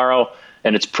Pasatiempo's tomorrow.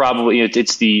 And it's probably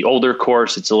it's the older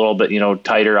course. It's a little bit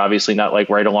tighter, obviously not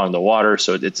right along the water,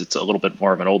 so it's a little bit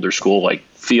more of an older school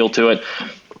feel to it.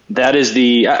 That is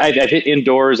I've hit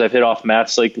indoors. I've hit off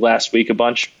mats last week a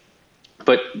bunch,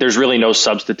 but there's really no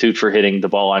substitute for hitting the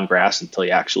ball on grass until you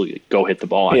actually go hit the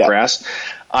ball on grass.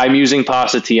 I'm using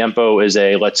Pasatiempo as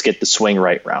a let's get the swing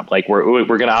right round. We're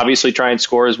going to obviously try and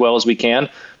score as well as we can,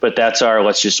 but that's our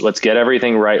let's get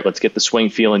everything right. Let's get the swing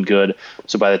feeling good.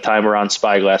 So by the time we're on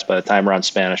Spyglass, by the time we're on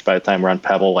Spanish, by the time we're on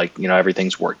Pebble,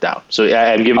 everything's worked out. So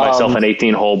I'm giving myself an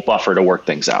 18-hole buffer to work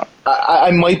things out.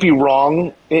 I might be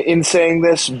wrong in saying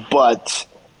this, but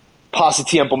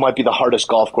Pasatiempo might be the hardest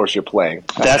golf course you're playing.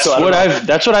 That's what I've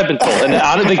been told, and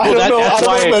I don't think that's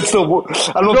why.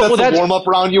 I don't know if that's the warm up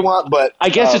round you want, but I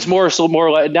guess it's more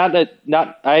like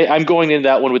I'm going into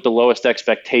that one with the lowest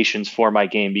expectations for my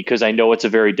game because I know it's a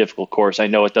very difficult course. I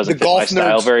know it doesn't fit my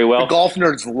style very well. The golf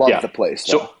nerds love the place.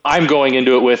 Though. So I'm going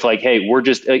into it with hey, we're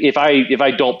just if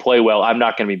I don't play well, I'm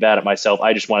not going to be bad at myself.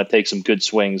 I just want to take some good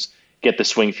swings, get the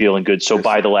swing feeling good. So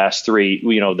by the last 3,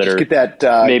 that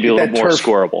are maybe a little more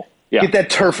scorable. Yeah. Get that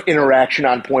turf interaction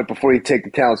on point before you take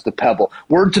the talents to Pebble.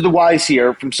 Word to the wise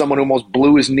here from someone who almost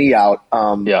blew his knee out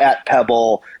at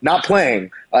Pebble, not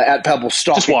playing, at Pebble,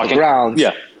 stalking the grounds.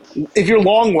 Yeah. If you're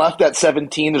long left at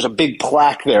 17, there's a big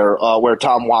plaque there where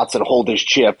Tom Watson hold his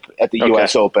chip at the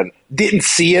U.S. Open. Didn't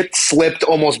see it, slipped,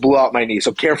 almost blew out my knee.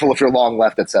 So careful if you're long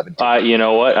left at 17. You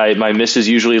know what? My miss is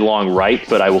usually long right,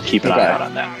 but I will keep an eye out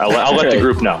on that. I'll let the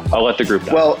group know.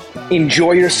 Well,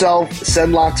 enjoy yourself.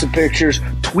 Send lots of pictures.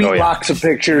 Tweet lots of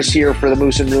pictures here for the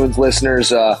Moose and Ruins listeners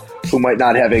who might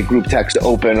not have a group text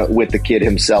open with the kid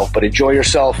himself. But enjoy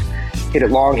yourself. Hit it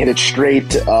long, hit it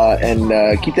straight,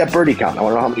 and keep that birdie count. I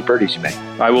want to know how many birdies you make.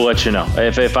 I will let you know.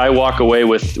 If I walk away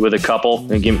with a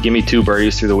couple and give me 2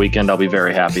 birdies through the weekend, I'll be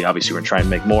very happy. Obviously, we're going to try and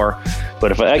make more.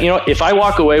 But if I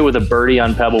walk away with a birdie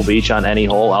on Pebble Beach on any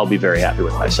hole, I'll be very happy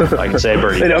with myself. I can say a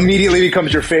birdie. It immediately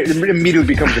becomes your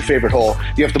favorite hole.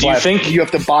 You have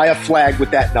to buy a flag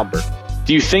with that number.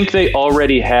 Do you think they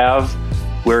already have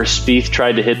where Spieth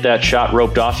tried to hit that shot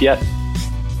roped off yet?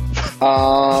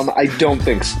 I don't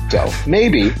think so.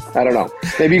 Maybe. I don't know.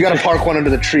 Maybe you got to park one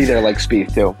under the tree there like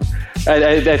Spieth too.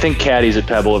 I think caddies at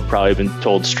Pebble have probably been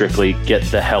told strictly, get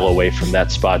the hell away from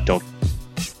that spot. Do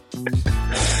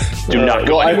not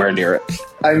go anywhere near it.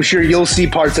 I'm sure you'll see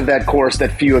parts of that course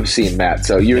that few have seen, Matt.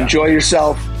 So you enjoy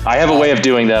yourself. I have a way of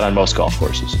doing that on most golf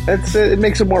courses. It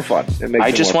makes it more fun.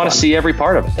 I just want to see every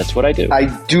part of it. That's what I do. I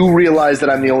do realize that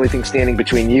I'm the only thing standing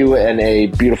between you and a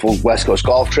beautiful West Coast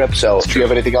golf trip. So do you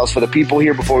have anything else for the people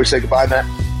here before we say goodbye, Matt?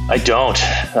 I don't.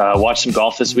 Watch some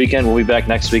golf this weekend. We'll be back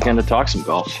next weekend to talk some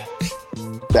golf.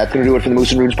 That's going to do it for the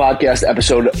Moose and Runes podcast,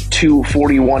 episode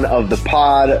 241 of the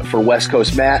pod. For West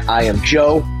Coast Matt, I am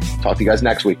Joe. Talk to you guys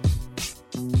next week.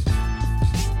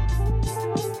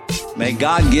 May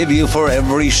God give you for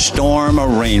every storm a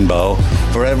rainbow,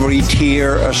 for every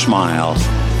tear a smile,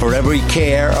 for every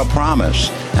care a promise,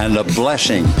 and a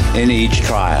blessing in each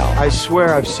trial. I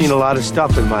swear I've seen a lot of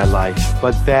stuff in my life,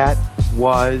 but that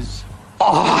was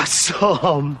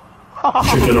awesome.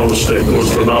 Chicken on the steak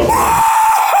was phenomenal.